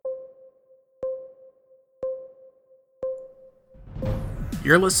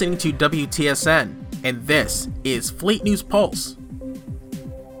You're listening to WTSN, and this is Fleet News Pulse.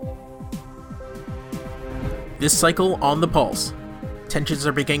 This cycle on the Pulse. Tensions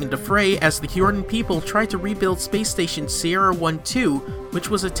are beginning to fray as the Hjordan people try to rebuild space station Sierra 1-2,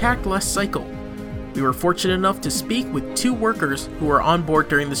 which was attacked last cycle. We were fortunate enough to speak with 2 workers who were on board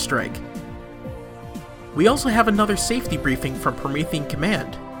during the strike. We also have another safety briefing from Promethean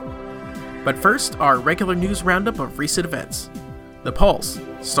Command. But first, our regular news roundup of recent events. The Pulse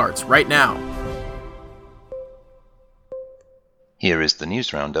starts right now. Here is the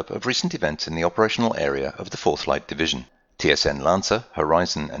news roundup of recent events in the operational area of the 4th Light Division. TSN Lancer,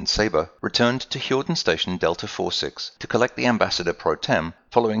 Horizon and Sabre returned to Hjordan Station Delta 46 to collect the Ambassador Pro Tem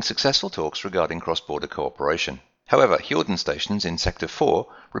following successful talks regarding cross-border cooperation. However, Hjordan stations in Sector 4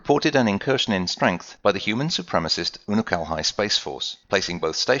 reported an incursion in strength by the human supremacist Unukalhai Space Force, placing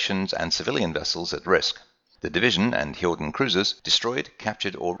both stations and civilian vessels at risk. The division and Hjordan cruisers destroyed,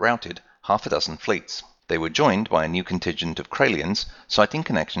 captured or routed half a dozen fleets. They were joined by a new contingent of Kralians, citing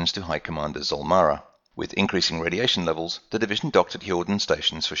connections to High Commander Zolmara. With increasing radiation levels, the division docked at Hjordan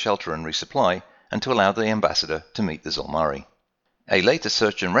stations for shelter and resupply, and to allow the Ambassador to meet the Zolmari. A later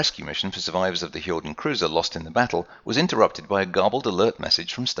search and rescue mission for survivors of the Hjordan cruiser lost in the battle was interrupted by a garbled alert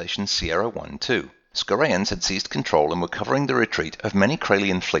message from Station Sierra 1-2. Skoreans had seized control and were covering the retreat of many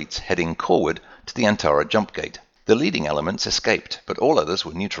Kralian fleets heading corward to the Antara jump gate. The leading elements escaped, but all others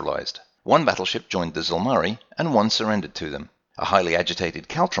were neutralized. 1 battleship joined the Zolmari, and 1 surrendered to them. A highly agitated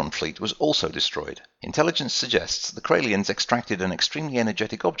Caltron fleet was also destroyed. Intelligence suggests the Kralians extracted an extremely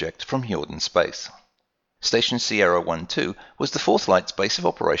energetic object from Hjordan space. Station Sierra 1-2 was the 4th Light's base of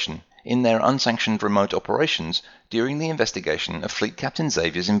operation in their unsanctioned remote operations during the investigation of Fleet Captain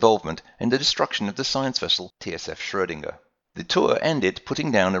Xavier's involvement in the destruction of the science vessel TSF Schrödinger. The tour ended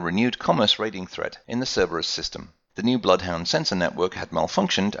putting down a renewed commerce raiding threat in the Cerberus system. The new Bloodhound sensor network had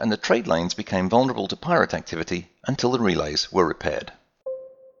malfunctioned and the trade lanes became vulnerable to pirate activity until the relays were repaired.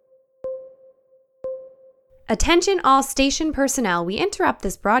 Attention all station personnel, we interrupt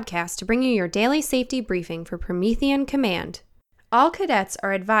this broadcast to bring you your daily safety briefing for Promethean Command. All cadets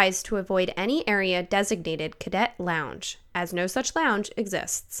are advised to avoid any area designated Cadet Lounge, as no such lounge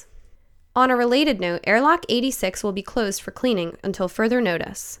exists. On a related note, Airlock 86 will be closed for cleaning until further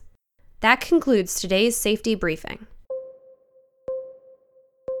notice. That concludes today's safety briefing.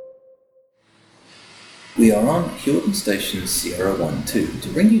 We are on Hjordan Station Sierra 1-2 to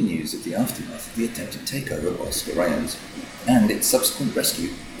bring you news of the aftermath of the attempted takeover by Skoreans and its subsequent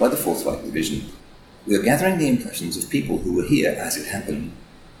rescue by the 4th Light Division. We are gathering the impressions of people who were here as it happened.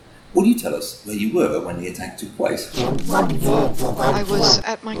 Will you tell us where you were when the attack took place? I was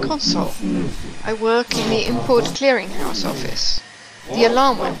at my console. I work in the Import Clearinghouse office. The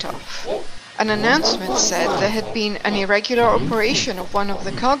alarm went off. An announcement said there had been an irregular operation of one of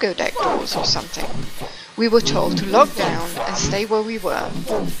the cargo deck doors or something. We were told to lock down and stay where we were.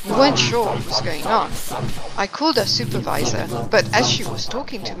 We weren't sure what was going on. I called our supervisor, but as she was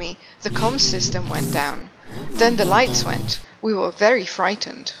talking to me, the comms system went down. Then the lights went. We were very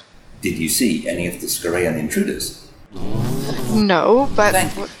frightened. Did you see any of the Skorean intruders? No, but...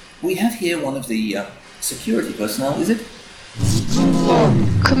 Thank you. We have here one of the security personnel, is it?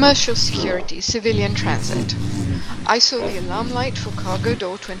 Commercial security, civilian transit. I saw the alarm light for cargo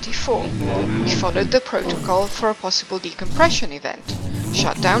door 24. We followed the protocol for a possible decompression event.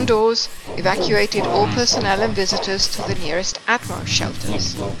 Shut down doors, evacuated all personnel and visitors to the nearest Atmos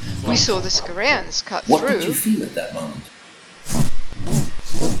shelters. We saw the Skoreans cut through. What did you feel at that moment?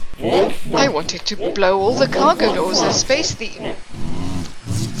 I wanted to blow all the cargo doors as space thief.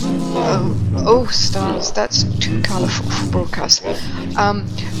 Oh, stars, that's too colourful for broadcast.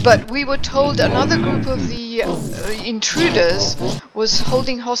 But we were told another group of the intruders was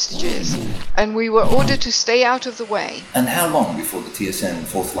holding hostages, and we were ordered to stay out of the way. And how long before the TSN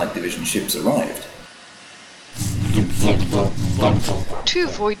 4th Light Division ships arrived? To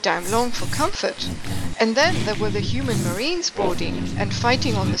avoid damn long for comfort. And then there were the human marines boarding and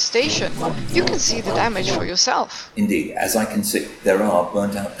fighting on the station. You can see the damage for yourself. Indeed, as I can see, there are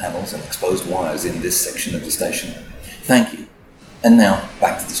burnt-out panels and exposed wires in this section of the station. Thank you. And now,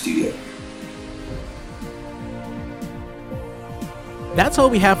 back to the studio. That's all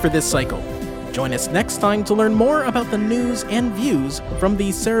we have for this cycle. Join us next time to learn more about the news and views from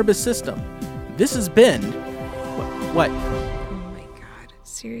the Cerberus system. This has been... What? Oh my god.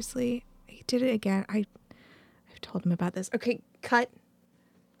 Seriously? He did it again. I've told him about this. Okay, cut.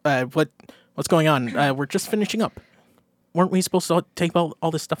 What's going on? We're just finishing up. Weren't we supposed to take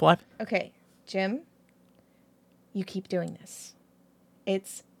all this stuff live? Okay, Jim, you keep doing this.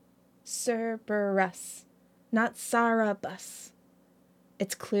 It's Cerberus, not Sarabus.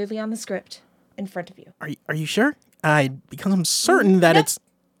 It's clearly on the script in front of you. Are you sure? Because I'm certain that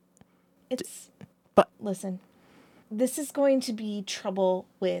Yep. But- Listen, this is going to be trouble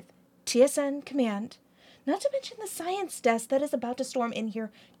with TSN Command, not to mention the science desk that is about to storm in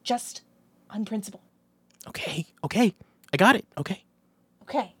here just on principle. Okay. I got it. Okay.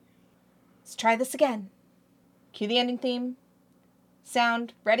 Okay, let's try this again. Cue the ending theme.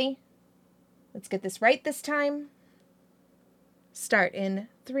 Sound, ready? Let's get this right this time. Start in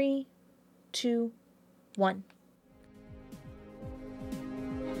 3, 2, 1.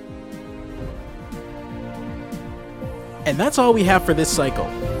 And that's all we have for this cycle.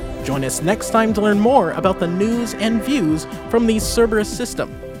 Join us next time to learn more about the news and views from the Cerberus system.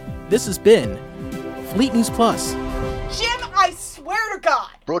 This has been Fleet News Plus. Jim, I swear to God!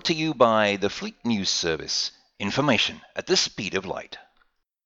 Brought to you by the Fleet News Service. Information at the speed of light.